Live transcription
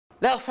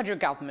The federal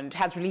government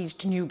has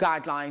released new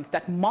guidelines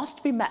that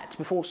must be met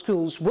before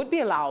schools would be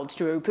allowed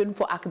to open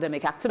for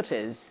academic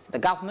activities. The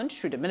government,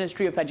 through the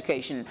Ministry of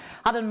Education,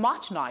 had on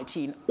March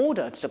 19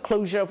 ordered the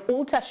closure of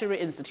all tertiary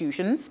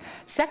institutions,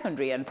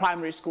 secondary and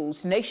primary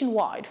schools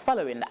nationwide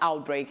following the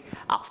outbreak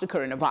of the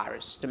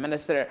coronavirus. The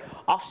Minister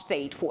of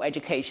State for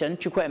Education,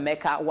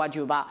 Chukwuemeka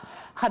Wajuba,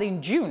 had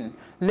in June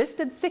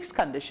listed 6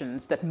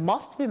 conditions that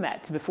must be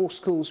met before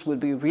schools will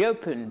be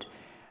reopened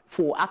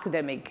for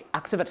academic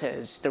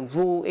activities. The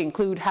rule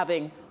include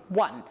having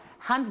 1.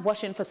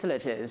 Hand-washing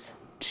facilities,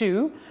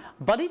 2.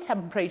 Body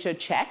temperature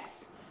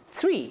checks,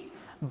 3.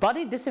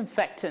 Body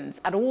disinfectants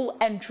at all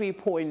entry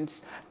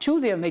points to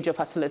their major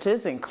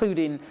facilities,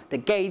 including the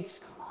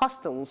gates,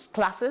 hostels,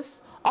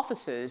 classes,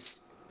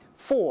 offices,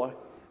 4.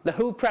 The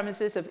whole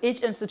premises of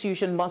each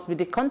institution must be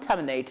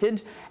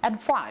decontaminated, and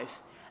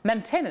 5.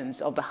 Maintenance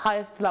of the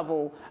highest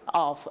level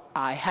of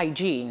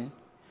hygiene.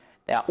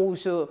 They are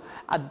also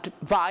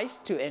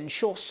advised to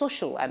ensure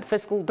social and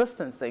physical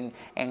distancing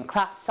in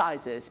class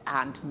sizes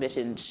and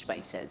meeting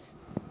spaces.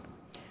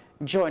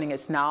 Joining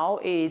us now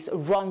is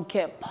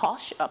Ronke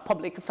Posh, a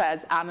Public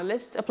Affairs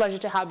Analyst. A pleasure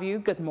to have you.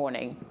 Good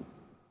morning.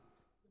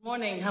 Good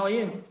morning. How are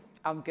you?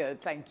 I'm good.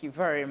 Thank you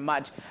very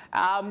much.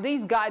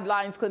 These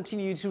guidelines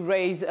continue to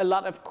raise a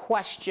lot of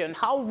questions.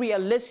 How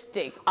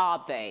realistic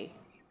are they?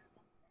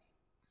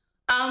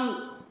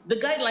 The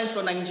guidelines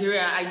for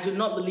Nigeria, I do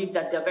not believe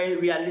that they're very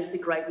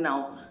realistic right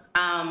now.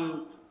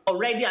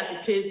 Already as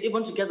it is,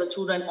 even to get the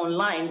children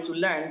online to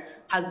learn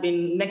has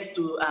been next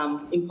to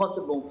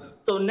impossible.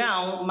 So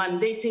now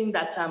mandating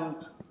that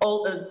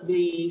all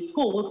the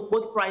schools,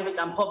 both private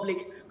and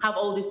public, have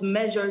all these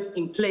measures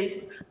in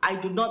place, I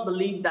do not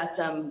believe that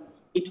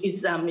it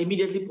is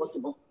immediately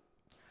possible.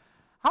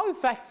 How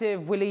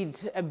effective will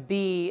it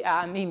be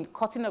in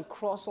cutting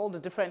across all the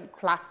different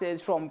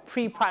classes from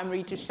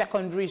pre-primary to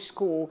secondary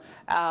school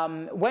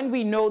when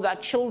we know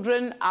that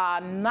children are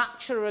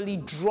naturally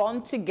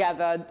drawn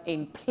together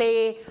in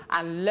play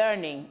and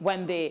learning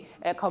when they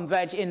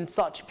converge in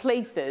such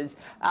places?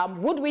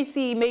 Would we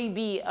see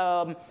maybe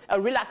a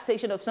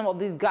relaxation of some of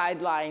these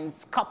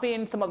guidelines,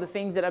 copying some of the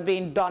things that are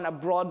being done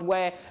abroad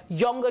where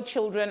younger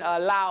children are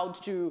allowed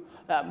to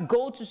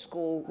go to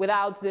school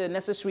without the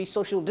necessary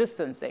social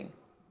distancing?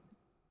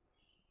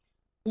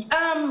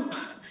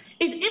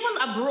 Even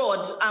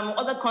abroad,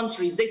 other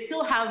countries, they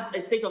still have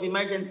a state of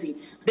emergency.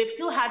 They've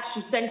still had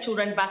to send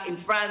children back in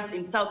France,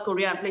 in South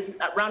Korea, and places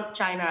around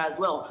China as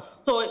well.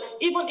 So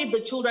even if the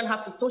children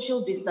have to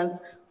social distance,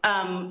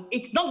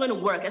 it's not going to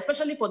work,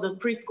 especially for the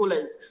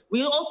preschoolers.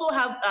 We also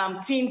have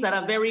teens that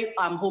are very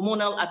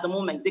hormonal at the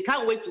moment. They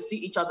can't wait to see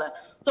each other.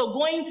 So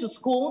going to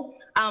school,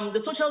 the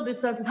social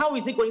distancing, how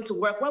is it going to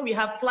work when we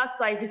have class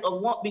sizes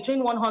of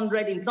between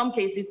 100 in some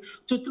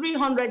cases to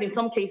 300 in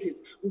some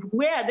cases?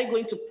 Where are they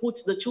going to put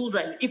the children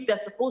if they're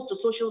supposed to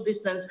social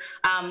distance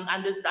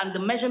and the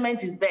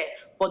measurement is there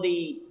for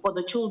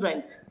the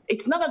children?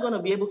 It's never going to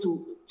be able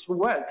to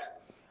work.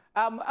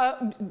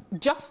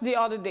 Just the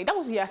other day, that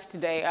was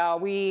yesterday,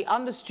 we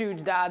understood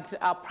that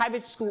a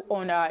private school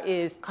owner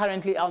is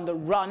currently on the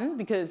run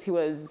because he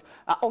was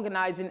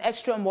organizing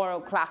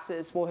extramural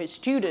classes for his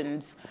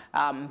students.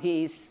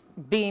 He's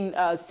being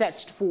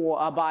searched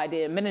for by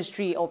the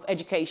Ministry of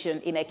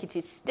Education in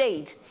Ekiti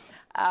State.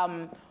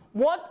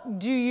 What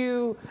do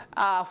you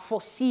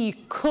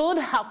foresee could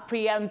have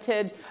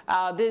preempted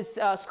this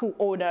school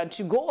owner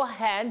to go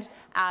ahead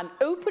and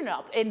open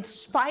up in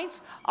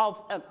spite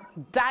of a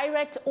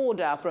direct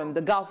order from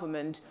the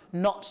government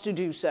not to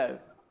do so?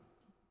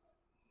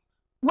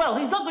 Well,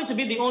 he's not going to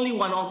be the only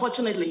one,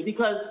 unfortunately,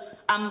 because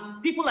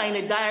people are in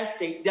a dire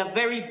state. They're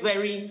very,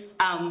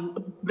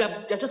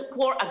 they're just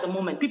poor at the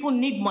moment. People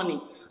need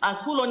money.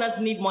 School owners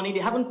need money. They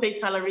haven't paid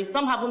salaries.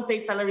 Some haven't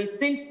paid salaries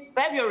since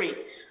February.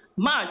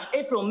 March,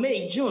 April,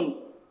 May, June.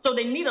 So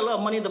they need a lot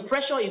of money. The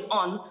pressure is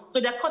on. So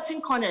they're cutting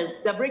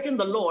corners. They're breaking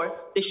the law.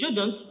 They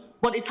shouldn't,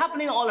 but it's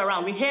happening all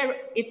around. We hear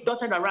it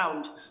dotted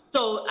around.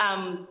 So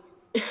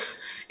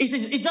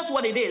it's just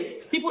what it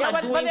is. People are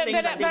doing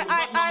things that they would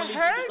not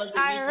normally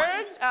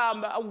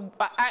do.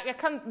 I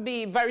can't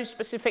be very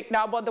specific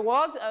now, but there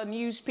was a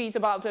news piece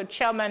about a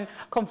chairman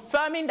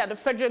confirming that the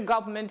federal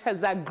government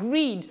has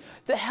agreed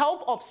to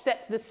help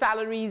offset the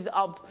salaries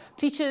of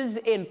teachers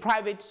in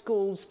private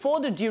schools for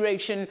the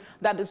duration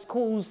that the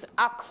schools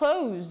are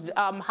closed.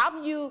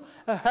 Have you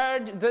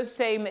heard the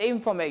same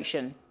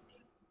information?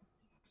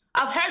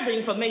 I've heard the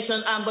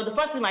information, but the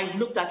first thing I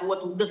looked at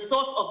was the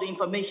source of the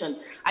information.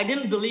 I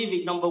didn't believe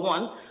it, number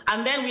one.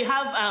 And then we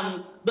have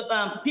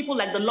people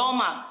like the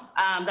lawma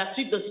that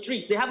sweep the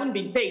streets. They haven't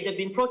been paid. They've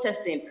been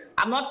protesting.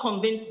 I'm not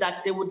convinced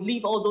that they would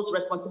leave all those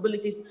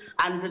responsibilities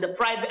and the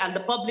private and the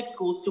public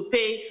schools to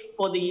pay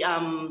for the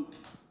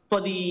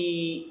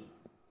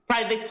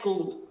private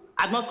schools.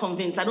 I'm not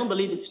convinced. I don't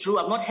believe it's true.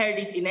 I've not heard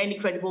it in any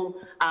credible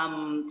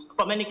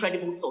from any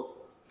credible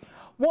source.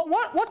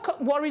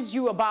 What worries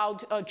you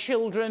about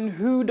children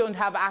who don't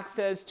have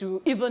access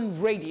to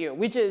even radio,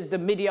 which is the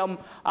medium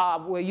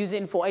we're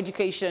using for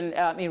education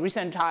in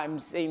recent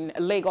times in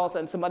Lagos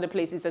and some other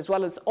places, as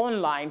well as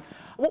online?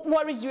 What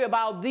worries you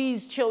about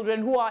these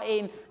children who are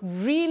in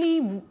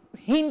really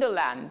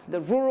hinterlands, the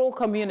rural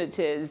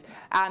communities,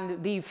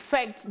 and the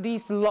effect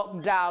this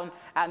lockdown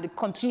and the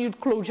continued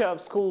closure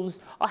of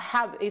schools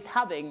is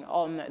having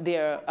on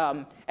their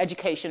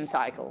education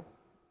cycle?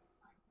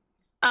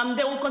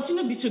 There will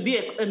continue to be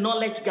a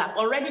knowledge gap.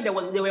 Already there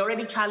were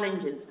already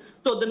challenges.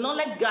 So the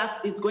knowledge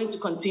gap is going to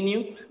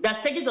continue. There are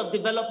stages of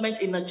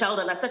development in a child,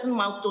 and there are certain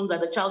milestones that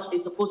the child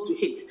is supposed to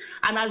hit.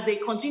 And as they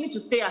continue to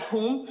stay at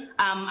home,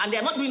 and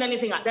they're not doing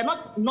anything, they're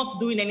not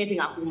doing anything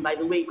at home, by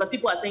the way, because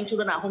people are saying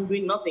children are home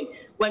doing nothing.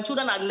 When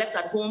children are left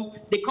at home,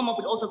 they come up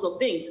with all sorts of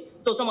things.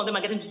 So some of them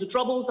are getting into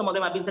trouble, some of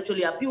them are being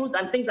sexually abused,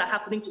 and things are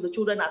happening to the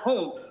children at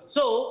home.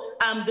 So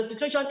the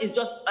situation is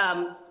just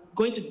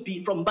going to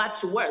be from bad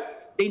to worse.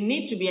 They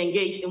need to be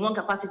engaged in one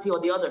capacity or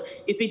the other.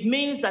 If it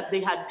means that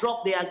they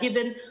are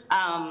given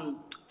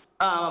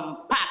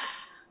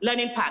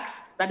learning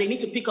packs that they need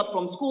to pick up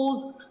from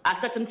schools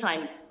at certain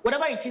times,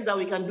 whatever it is that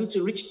we can do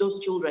to reach those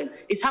children.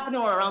 It's happening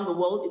all around the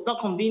world. It's not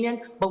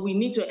convenient, but we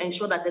need to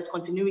ensure that there's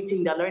continuity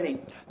in their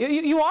learning.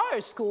 You are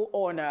a school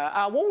owner.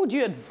 What would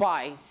you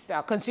advise,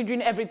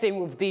 considering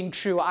everything we've been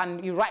through,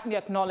 and you rightly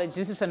acknowledge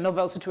this is a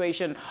novel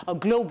situation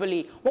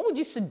globally, what would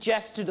you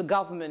suggest to the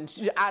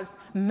government as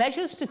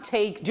measures to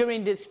take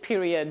during this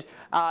period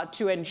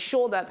to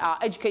ensure that our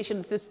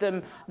education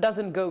system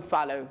doesn't go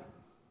fallow?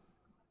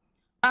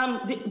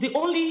 The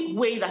only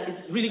way that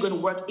it's really going to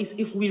work is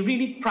if we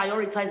really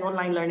prioritize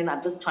online learning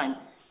at this time.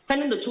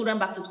 Sending the children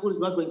back to school is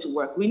not going to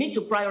work. We need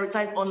to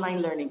prioritize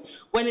online learning.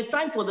 When it's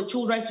time for the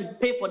children to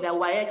pay for their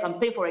WAEC and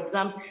pay for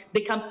exams,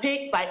 they can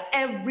pay by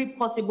every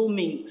possible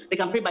means. They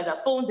can pay by their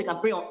phones, they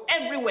can pay on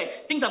everywhere.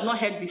 Things I've not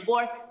heard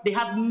before, they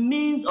have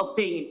means of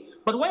paying.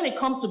 But when it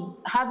comes to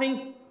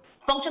having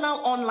functional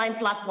online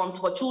platforms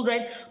for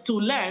children to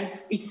learn,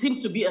 it seems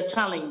to be a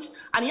challenge.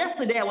 And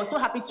yesterday, I was so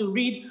happy to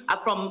read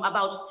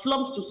about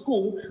slums to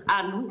school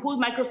and who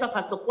Microsoft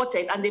has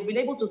supported, and they've been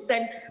able to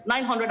send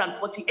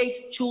 948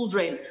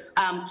 children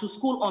to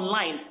school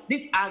online.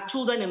 These are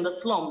children in the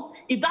slums.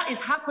 If that is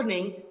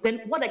happening,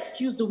 then what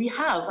excuse do we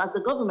have as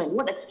the government?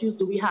 What excuse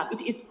do we have?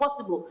 It is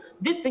possible.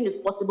 This thing is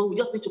possible. We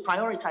just need to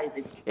prioritize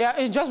it.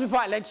 Yeah, just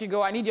before I let you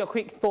go, I need your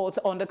quick thoughts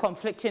on the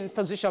conflicting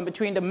position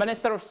between the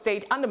Minister of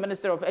State and the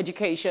Minister of Education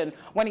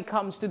when it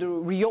comes to the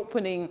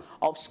reopening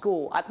of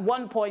school. At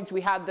one point, we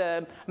had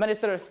the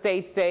Minister of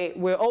State say,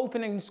 we're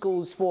opening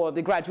schools for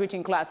the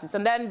graduating classes.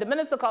 And then the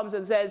minister comes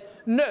and says,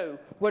 no,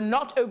 we're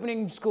not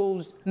opening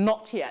schools,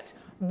 not yet.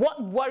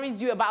 What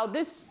worries you about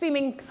this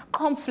seeming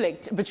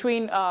conflict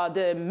between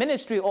the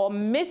ministry or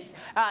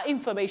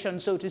misinformation,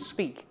 so to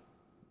speak?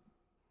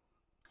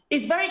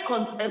 It's very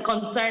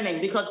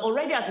concerning because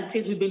already as it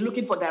is, we've been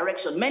looking for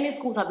direction. Many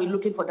schools have been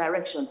looking for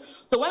direction.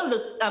 So when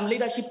the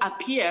leadership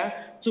appear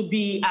to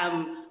be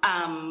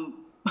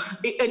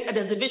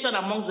there's division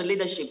amongst the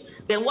leadership,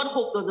 then what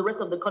hope does the rest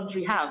of the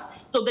country have?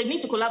 So they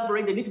need to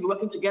collaborate, they need to be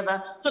working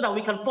together so that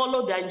we can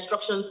follow their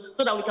instructions,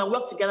 so that we can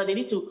work together. They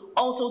need to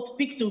also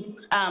speak to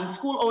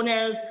school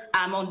owners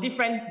on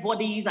different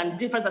bodies and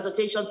different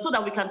associations so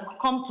that we can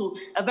come to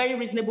a very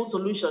reasonable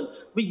solution.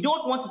 We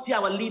don't want to see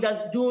our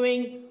leaders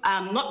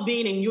not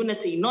being in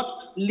unity,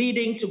 not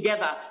leading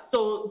together.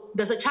 So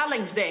there's a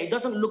challenge there. It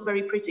doesn't look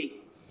very pretty.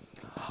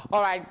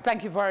 All right,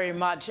 thank you very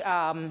much.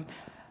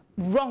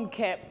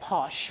 Ronke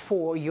Posh,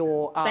 for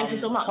your Thank you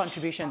so much.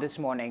 contribution this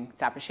morning.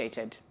 It's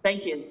appreciated.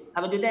 Thank you.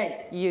 Have a good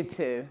day. You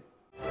too.